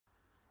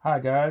Hi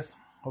guys,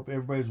 hope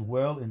everybody's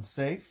well and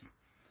safe.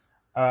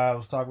 I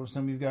was talking with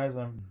some of you guys.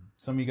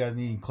 Some of you guys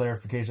needing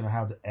clarification on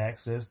how to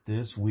access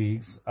this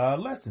week's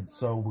lesson.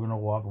 So we're gonna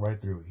walk right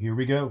through it. Here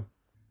we go.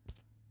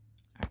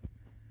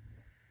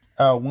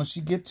 Once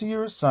you get to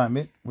your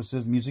assignment, which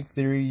says Music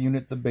Theory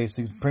Unit, the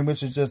basics, pretty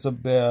much it's just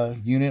a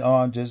unit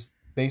on just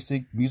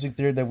basic music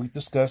theory that we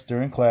discussed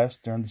during class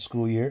during the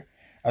school year.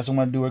 I just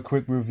want to do a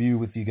quick review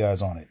with you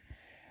guys on it.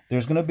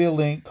 There's going to be a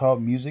link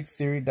called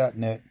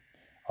musictheory.net.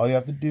 All you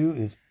have to do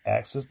is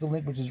access the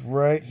link, which is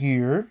right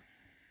here.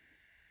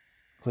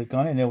 Click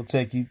on it, and it will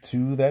take you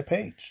to that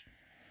page.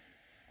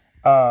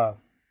 On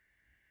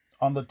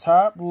the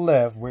top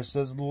left, where it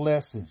says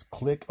lessons,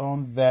 click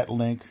on that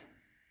link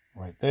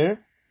right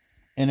there,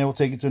 and it will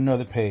take you to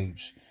another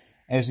page.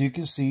 As you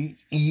can see,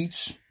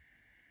 each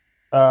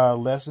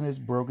lesson is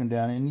broken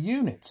down in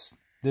units.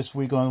 This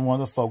week, I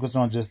want to focus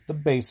on just the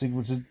basic,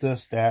 which is the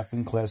staff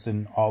and class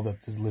and all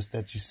that this list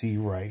that you see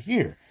right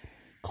here.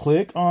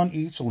 Click on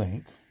each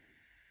link,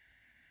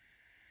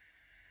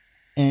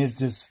 and it's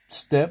just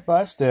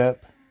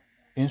step-by-step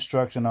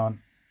instruction on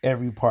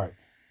every part.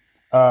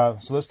 So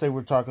let's say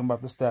we're talking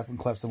about the staff and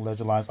clefs and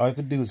ledger lines. All you have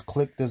to do is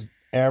click this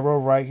arrow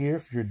right here.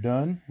 If you're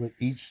done with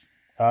each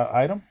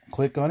item,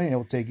 click on it, and it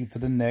will take you to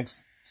the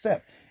next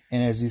step.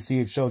 And as you see,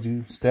 it shows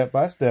you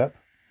step-by-step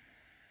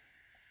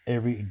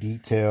every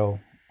detail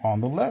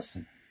on the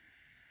lesson.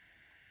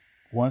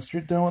 Once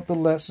you're done with the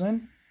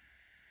lesson,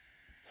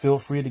 feel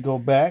free to go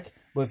back.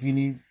 But if you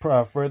need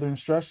further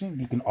instruction,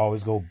 you can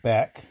always go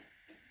back.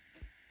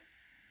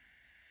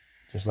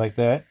 Just like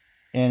that.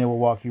 And it will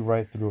walk you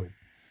right through it.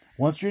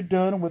 Once you're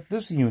done with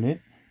this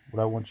unit,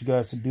 what I want you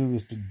guys to do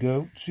is to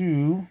go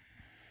to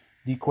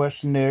the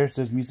questionnaire. It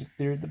says Music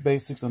Theory, the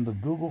Basics on the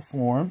Google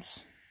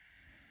Forms.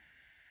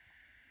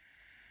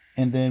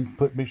 And then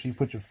make sure you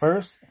put your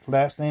first,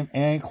 last name,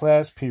 and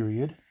class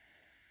period,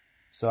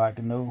 so I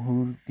can know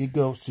who it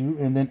goes to,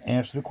 and then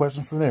answer the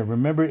question from there.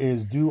 Remember, it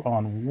is due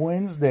on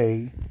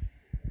Wednesday,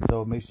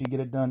 so make sure you get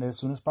it done as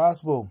soon as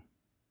possible.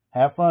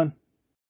 Have fun.